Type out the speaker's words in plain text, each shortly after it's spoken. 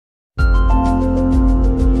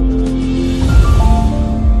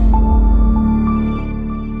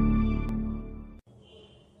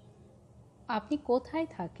আপনি কোথায়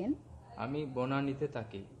থাকেন? আমি বনানীতে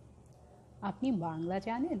থাকি। আপনি বাংলা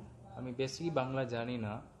জানেন? আমি বেশি বাংলা জানি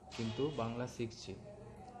না, কিন্তু বাংলা শিখছি।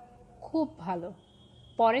 খুব ভালো,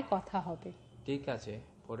 পরে কথা হবে। ঠিক আছে,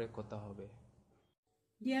 পরে কথা হবে।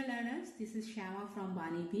 Dear learners, this is Shyama from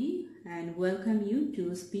Baneebee and welcome you to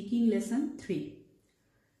speaking lesson 3.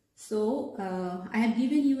 So, I have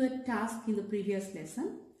given you a task in the previous lesson.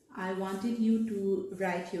 I wanted you to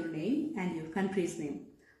write your name and your country's name.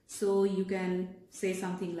 So, you can say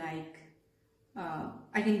something like,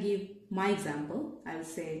 I can give my example. I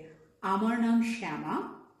will say, Amar naam Shyama,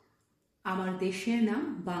 Amar desher naam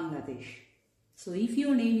Bangladesh. So, if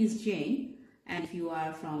your name is Jane and if you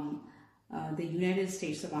are from the United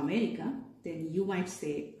States of America, then you might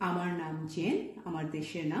say Amar naam Jane, Amar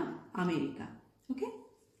desher naam America. Okay?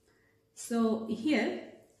 So here,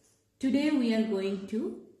 today we are going to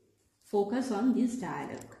focus on this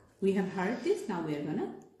dialogue. We have heard this, now we are going to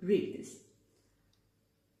read this.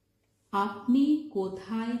 Apni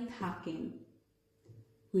kothay thaken,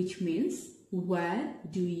 which means where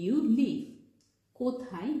do you live?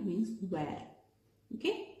 Kothay means where.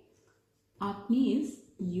 Okay? Apni is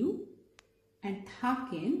you and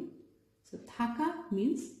thaken, so thaka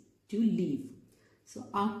means to live. So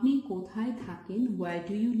apni kothay thaken, where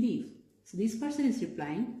do you live? So this person is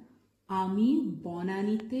replying, Ami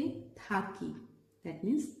bonanite thaki. That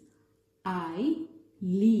means I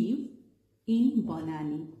live in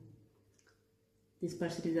Bonani. This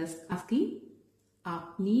person is asking,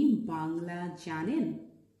 Apni Bangla janen?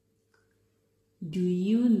 Do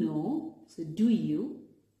you know? So do you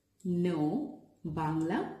know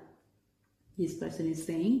Bangla? This person is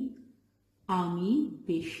saying, Ami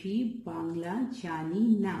beshi Bangla jani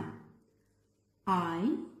na. I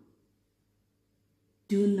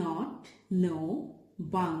do not know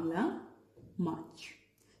Bangla much.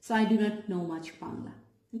 So I do not know much Bangla.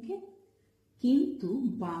 Okay? Kintu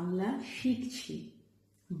Bangla shikchi.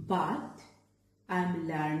 But I am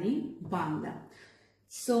learning Bangla.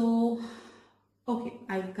 So, okay,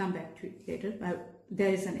 I will come back to it later.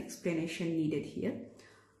 There is an explanation needed here.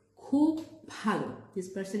 Khub bhalo. This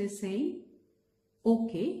person is saying,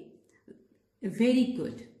 okay, very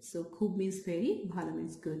good. So khub means very, bhalo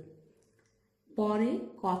means good. Pore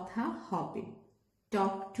kotha hobe.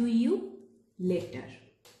 Talk to you later.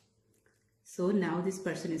 So now this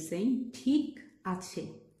person is saying thik ache.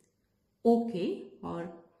 Okay, or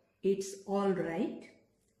it's all right.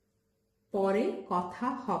 Pore kotha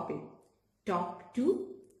hobe. Talk to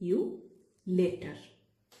you later.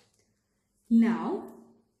 Now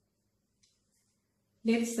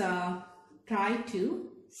let's try to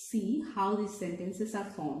see how these sentences are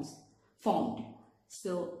formed.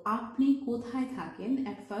 So, apni kothay thaken,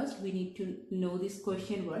 at first we need to know this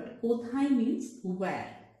question word. Kothay means where,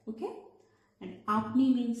 okay? And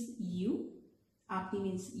apni means you, apni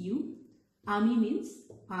means you, ami means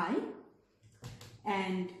I,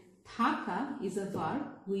 and thaka is a verb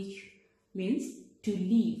which means to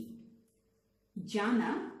live.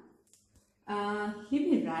 Jana, let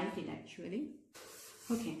me write it actually.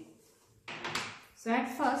 Okay. So at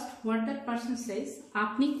first, what that person says,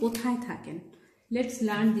 apni kothay thaken. Let's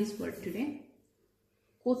learn this word today.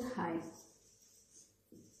 Kothay.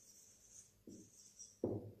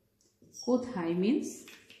 Kothay means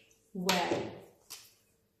where.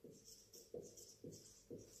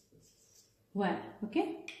 Where,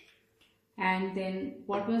 okay? And then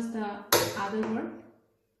what was the other word?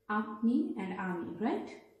 Apni and ami, right?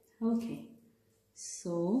 Okay.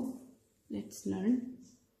 So let's learn.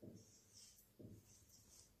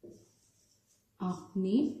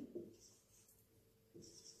 Apni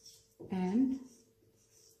and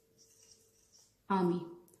ami,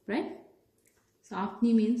 right? So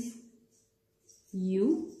apni means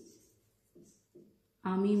you,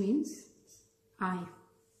 ami means I.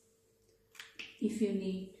 If you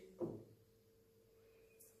need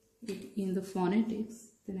it in the phonetics,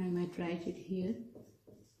 then I might write it here.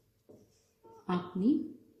 Apni,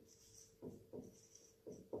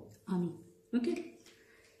 ami. Okay.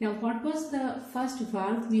 Now, what was the first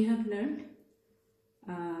verb we have learned?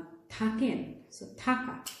 Thaken. So,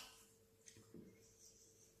 thaka.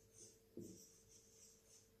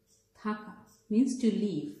 Thaka means to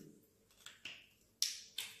leave.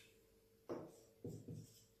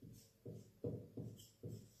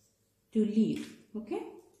 To leave. Okay.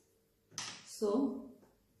 So,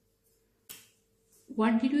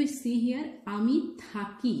 what did we see here? Ami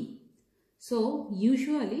thaki. So,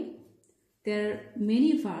 usually there are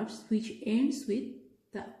many verbs which ends with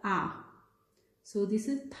the a. So this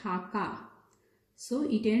is thaka. So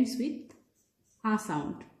it ends with a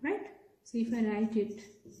sound, right? So if I write it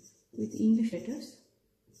with English letters,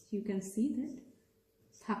 you can see that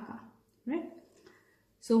thaka, right?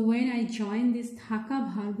 So when I join this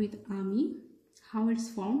thaka verb with ami, how it's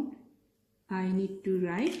formed? I need to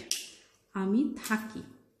write ami thaki.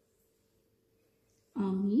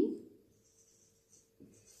 Ami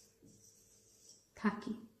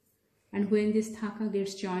thaki. And when this thaka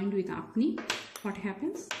gets joined with apni, what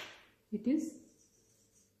happens? It is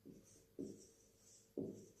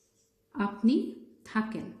apni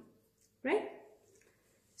thaken, right?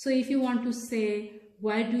 So if you want to say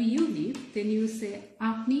where do you live, then you say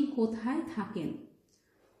apni kothay thaken.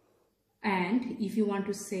 And if you want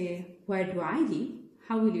to say where do I live,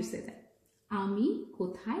 how will you say that? Ami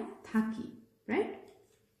kothay thaki, right?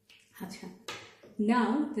 Acha.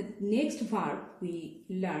 Now the next verb we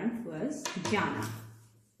learned was jana.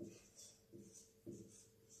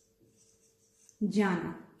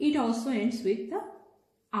 Jana. It also ends with the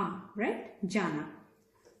right? Jana.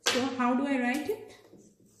 So how do I write it?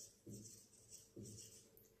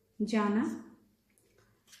 Jana.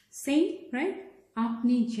 Same, right?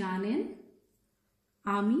 Apni janen,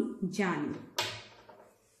 ami jani.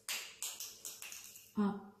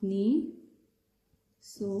 Apni.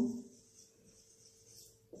 So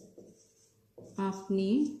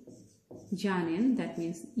apni janen, that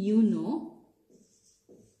means you know.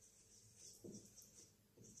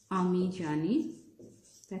 Ami jani,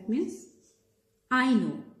 that means I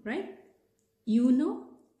know, right? You know,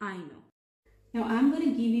 I know. Now I'm going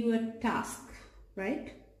to give you a task,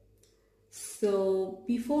 right? So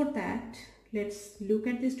before that, let's look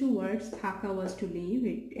at these two words. Thaka was to leave,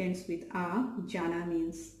 it ends with a. Jana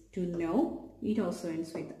means to know, it also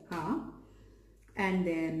ends with a. And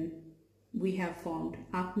then we have formed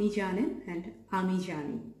apni janen and ami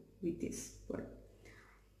jani with this word.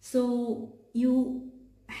 So you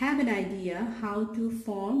have an idea how to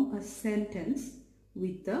form a sentence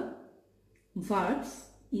with the verbs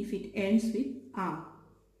if it ends with a.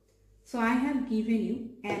 So I have given you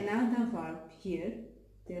another verb here,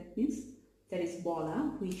 that is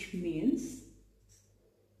bola, which means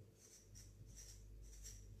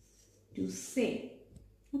to say.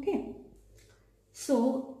 Okay.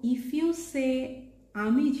 So if you say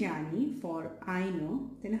ami jani for I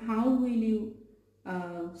know, then how will you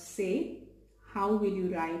say? How will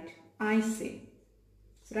you write I say?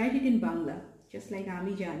 So write it in Bangla, just like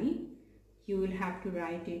ami jani. You will have to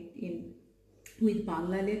write it with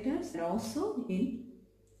Bangla letters and also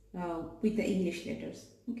with the English letters.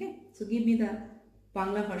 Okay, so give me the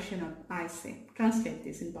Bangla version of I say. Translate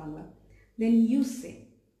this in Bangla. Then you say.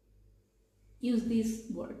 Use this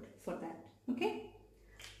word for that. Okay.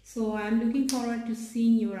 So I'm looking forward to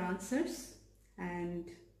seeing your answers. And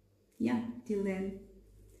yeah, till then,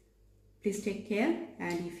 please take care.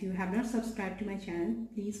 And if you have not subscribed to my channel,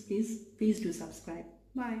 please do subscribe.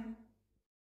 Bye.